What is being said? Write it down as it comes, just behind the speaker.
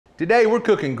Today we're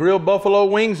cooking grilled buffalo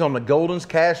wings on the Golden's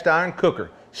cast iron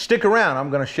cooker. Stick around, I'm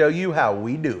going to show you how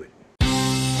we do it.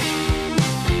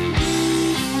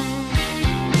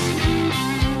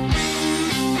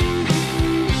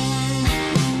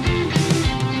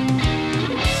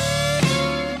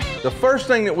 The first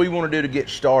thing that we want to do to get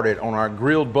started on our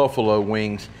grilled buffalo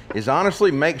wings is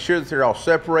honestly make sure that they're all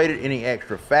separated, any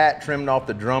extra fat trimmed off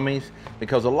the drummies,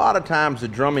 because a lot of times the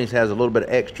drummies has a little bit of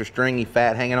extra stringy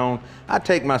fat hanging on. I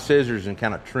take my scissors and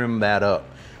kind of trim that up.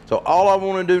 So all I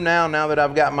want to do now that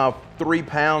I've got my 3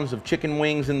 pounds of chicken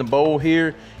wings in the bowl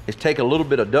here, is take a little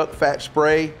bit of duck fat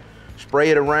spray, spray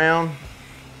it around,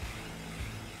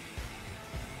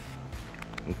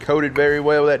 and coat it very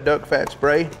well with that duck fat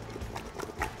spray.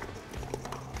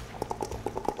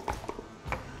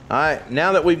 All right,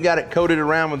 now that we've got it coated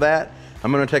around with that,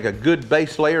 I'm gonna take a good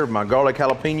base layer of my garlic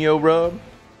jalapeno rub.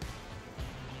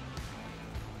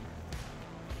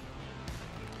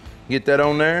 Get that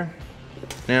on there.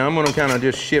 Now I'm gonna kind of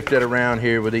just shift that around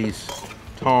here with these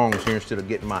tongs here instead of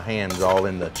getting my hands all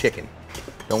in the chicken.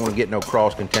 Don't wanna get no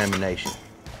cross-contamination.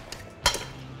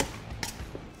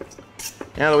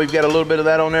 Now that we've got a little bit of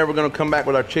that on there, we're gonna come back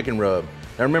with our chicken rub.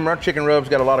 Now remember, our chicken rub's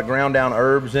got a lot of ground down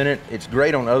herbs in it. It's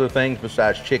great on other things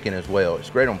besides chicken as well. It's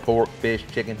great on pork, fish,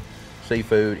 chicken,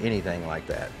 seafood, anything like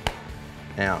that.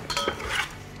 Now,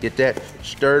 get that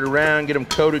stirred around, get them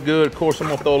coated good. Of course, I'm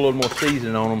gonna throw a little more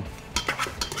seasoning on them.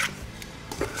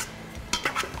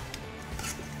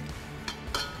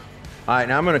 All right,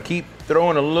 now I'm gonna keep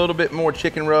throwing a little bit more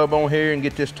chicken rub on here and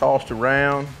get this tossed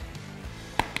around.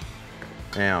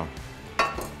 Now,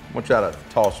 I'm gonna try to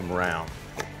toss them around.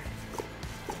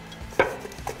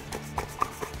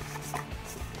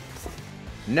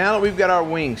 Now that we've got our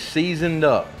wings seasoned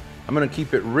up, I'm gonna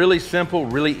keep it really simple,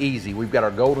 really easy. We've got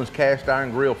our Golden's cast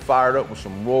iron grill fired up with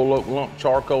some roll oak lump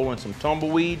charcoal and some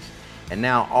tumbleweeds. And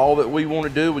now all that we wanna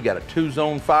do, we got a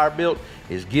 2-zone fire built,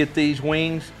 is get these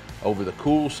wings over the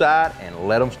cool side and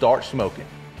let them start smoking.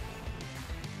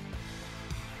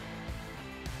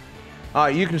 All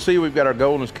right, you can see we've got our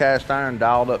Golden's cast iron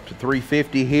dialed up to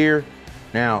 350 here.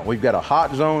 Now, we've got a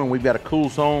hot zone and we've got a cool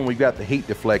zone. We've got the heat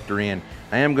deflector in.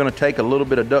 I am gonna take a little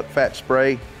bit of duck fat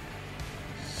spray,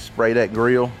 spray that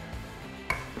grill.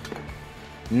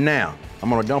 Now, I'm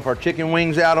gonna dump our chicken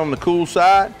wings out on the cool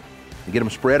side and get them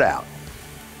spread out.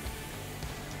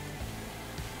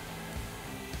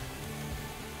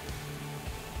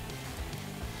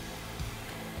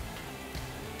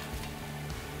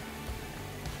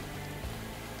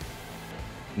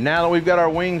 Now that we've got our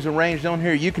wings arranged on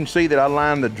here, you can see that I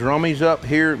lined the drummies up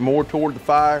here more toward the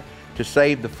fire to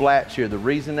save the flats here. The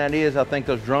reason that is, I think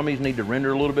those drummies need to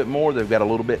render a little bit more. They've got a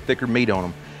little bit thicker meat on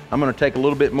them. I'm gonna take a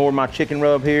little bit more of my chicken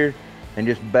rub here and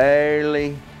just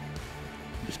barely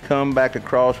just come back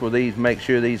across with these, make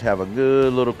sure these have a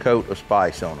good little coat of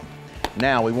spice on them.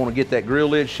 Now we wanna get that grill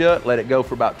lid shut, let it go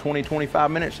for about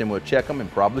 20-25 minutes, and we'll check them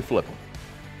and probably flip them.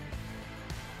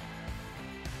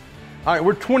 All right,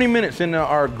 we're 20 minutes into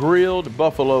our grilled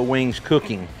buffalo wings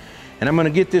cooking. And I'm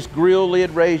gonna get this grill lid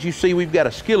raised. You see we've got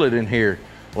a skillet in here.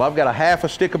 Well, I've got a half a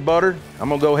stick of butter. I'm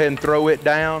gonna go ahead and throw it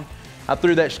down. I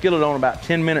threw that skillet on about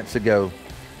 10 minutes ago.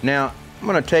 Now, I'm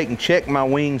gonna take and check my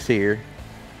wings here.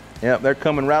 Yep, they're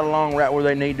coming right along right where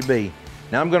they need to be.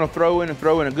 Now I'm gonna throw in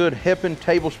a good heaping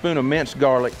tablespoon of minced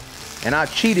garlic. And I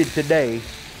cheated today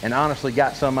and honestly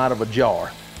got some out of a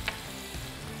jar.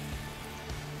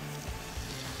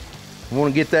 I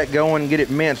wanna get that going and get it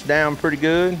minced down pretty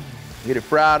good. Get it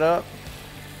fried up.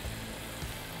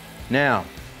 Now,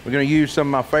 we're gonna use some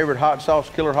of my favorite hot sauce,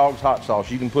 Killer Hogs hot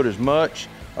sauce. You can put as much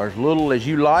or as little as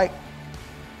you like.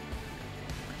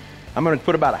 I'm gonna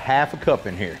put about a half a cup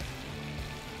in here.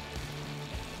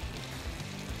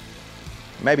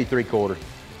 Maybe 3/4.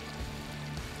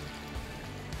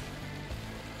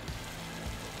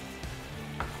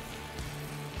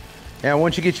 Now,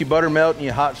 once you get your butter melting,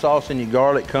 your hot sauce and your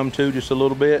garlic come to just a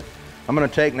little bit, I'm gonna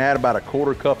take and add about a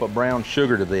 1/4 cup of brown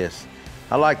sugar to this.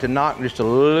 I like to knock just a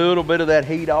little bit of that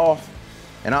heat off,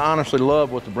 and I honestly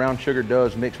love what the brown sugar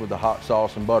does mixed with the hot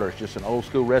sauce and butter. It's just an old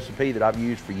school recipe that I've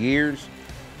used for years,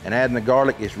 and adding the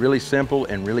garlic is really simple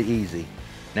and really easy.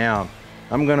 Now,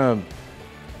 I'm gonna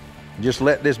just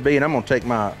let this be, and I'm gonna take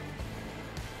my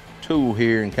tool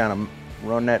here and kind of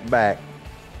run that back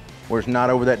where it's not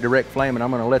over that direct flame, and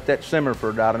I'm gonna let that simmer for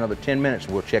about another 10 minutes,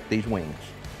 and we'll check these wings.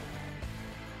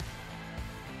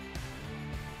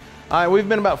 All right, we've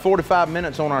been about 45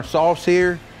 minutes on our sauce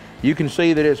here. You can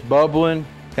see that it's bubbling,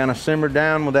 kind of simmered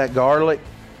down with that garlic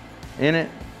in it.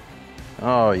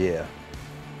 Oh yeah.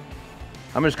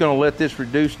 I'm just gonna let this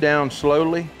reduce down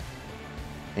slowly.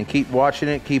 and keep watching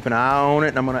it, keep an eye on it.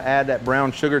 And I'm gonna add that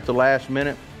brown sugar at the last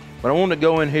minute. But I want to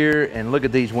go in here and look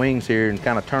at these wings here and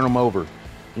kind of turn them over. You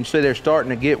can see they're starting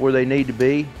to get where they need to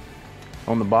be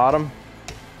on the bottom.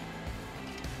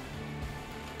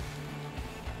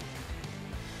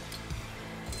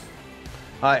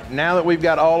 All right, now that we've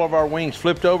got all of our wings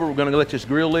flipped over, we're gonna let this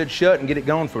grill lid shut and get it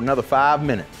going for another 5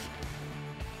 minutes.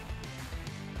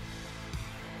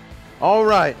 All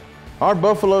right, our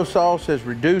buffalo sauce has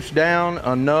reduced down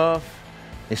enough.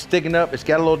 It's sticking up, it's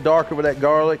got a little darker with that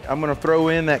garlic. I'm gonna throw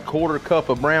in that 1/4 cup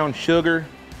of brown sugar,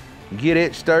 get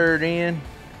it stirred in.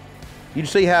 You can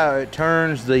see how it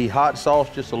turns the hot sauce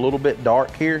just a little bit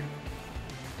dark here,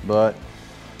 but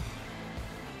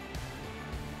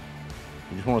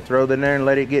you just want to throw that in there and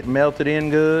let it get melted in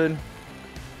good.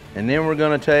 And then we're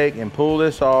going to take and pull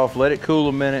this off, let it cool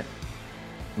a minute,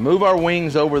 move our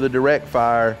wings over the direct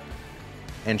fire,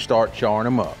 and start charring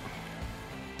them up.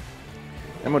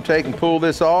 I'm going to take and pull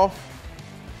this off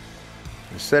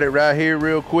and set it right here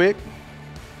real quick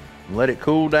and let it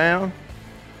cool down.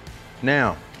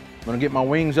 Now, I'm going to get my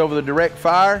wings over the direct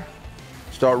fire,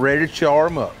 start ready to char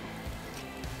them up.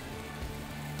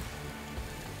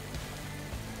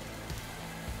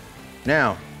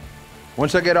 Now,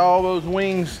 once I get all those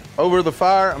wings over the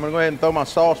fire, I'm gonna go ahead and throw my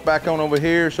sauce back on over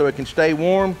here so it can stay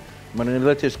warm. I'm gonna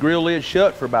let this grill lid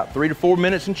shut for about 3 to 4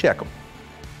 minutes and check them.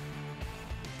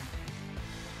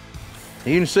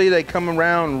 You can see they come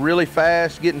around really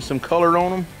fast, getting some color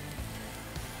on them.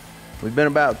 We've been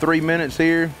about 3 minutes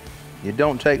here. It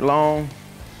don't take long.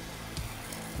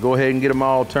 Go ahead and get them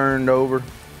all turned over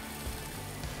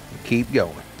and keep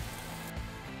going.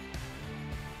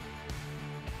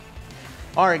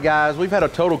 All right, guys, we've had a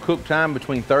total cook time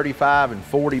between 35 and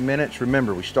 40 minutes.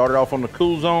 Remember, we started off on the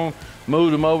cool zone,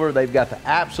 moved them over. They've got the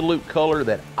absolute color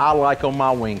that I like on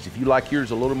my wings. If you like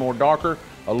yours a little more darker,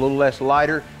 a little less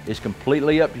lighter, it's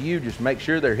completely up to you. Just make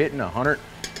sure they're hitting 100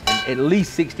 and at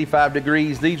least 65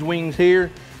 degrees. These wings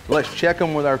here, let's check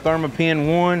them with our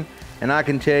Thermopin 1, and I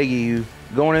can tell you,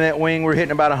 going in that wing, we're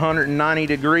hitting about 190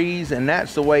 degrees, and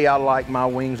that's the way I like my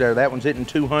wings there. That one's hitting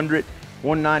 200,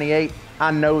 198. I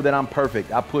know that I'm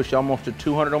perfect. I push almost to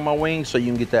 200 on my wings so you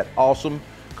can get that awesome,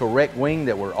 correct wing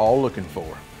that we're all looking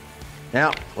for.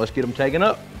 Now, let's get them taken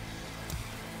up.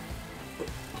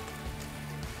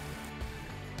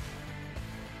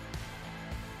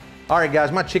 All right,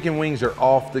 guys, my chicken wings are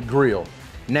off the grill.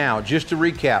 Now, just to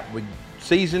recap, we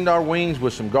seasoned our wings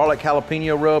with some garlic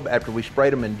jalapeno rub after we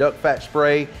sprayed them in duck fat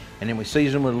spray, and then we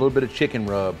seasoned them with a little bit of chicken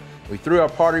rub. We threw our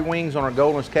party wings on our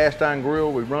Golden's cast iron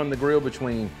grill. We run the grill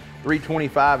between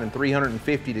 325 and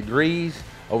 350 degrees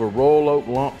over royal oak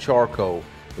lump charcoal.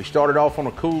 We started off on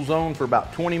a cool zone for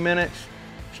about 20 minutes.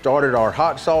 Started our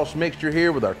hot sauce mixture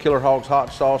here with our Killer Hogs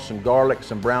hot sauce, some garlic,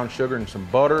 some brown sugar, and some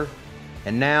butter.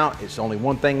 And now it's only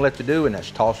one thing left to do, and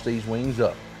that's toss these wings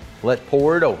up. Let's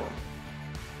pour it over them.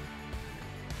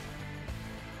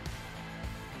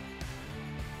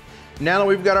 Now that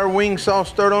we've got our wing sauce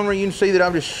stirred on there, you can see that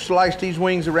I've just sliced these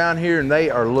wings around here and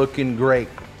they are looking great.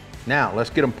 Now, let's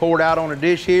get them poured out on a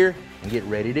dish here and get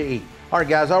ready to eat. All right,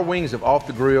 guys, our wings have off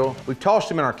the grill. We've tossed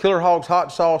them in our Killer Hogs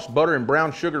hot sauce, butter and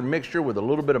brown sugar mixture with a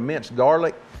little bit of minced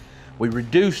garlic. We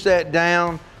reduced that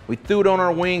down. We threw it on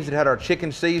our wings. It had our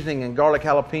chicken seasoning and garlic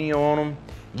jalapeno on them.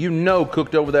 You know,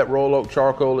 cooked over that royal oak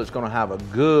charcoal, it's gonna have a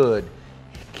good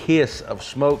kiss of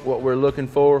smoke, what we're looking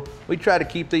for. We try to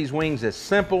keep these wings as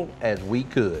simple as we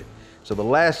could. So the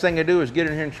last thing to do is get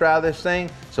in here and try this thing.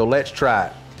 So let's try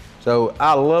it. So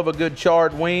I love a good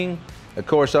charred wing. Of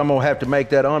course, I'm gonna have to make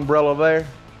that umbrella there.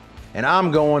 And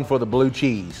I'm going for the blue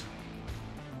cheese.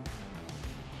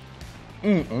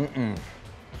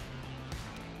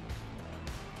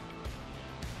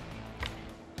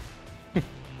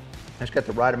 That's got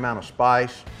the right amount of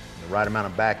spice, the right amount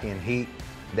of back end heat,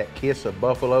 that kiss of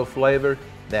buffalo flavor,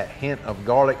 that hint of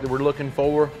garlic that we're looking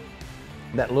for.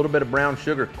 That little bit of brown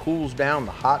sugar cools down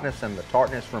the hotness and the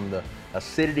tartness from the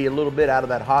acidity a little bit out of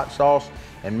that hot sauce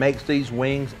and makes these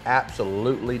wings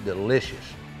absolutely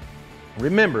delicious.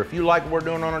 Remember, if you like what we're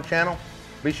doing on our channel,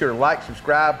 be sure to like,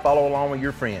 subscribe, follow along with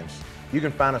your friends. You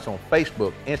can find us on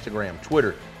Facebook, Instagram,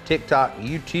 Twitter, TikTok,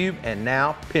 YouTube, and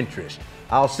now Pinterest.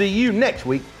 I'll see you next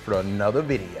week for another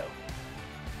video.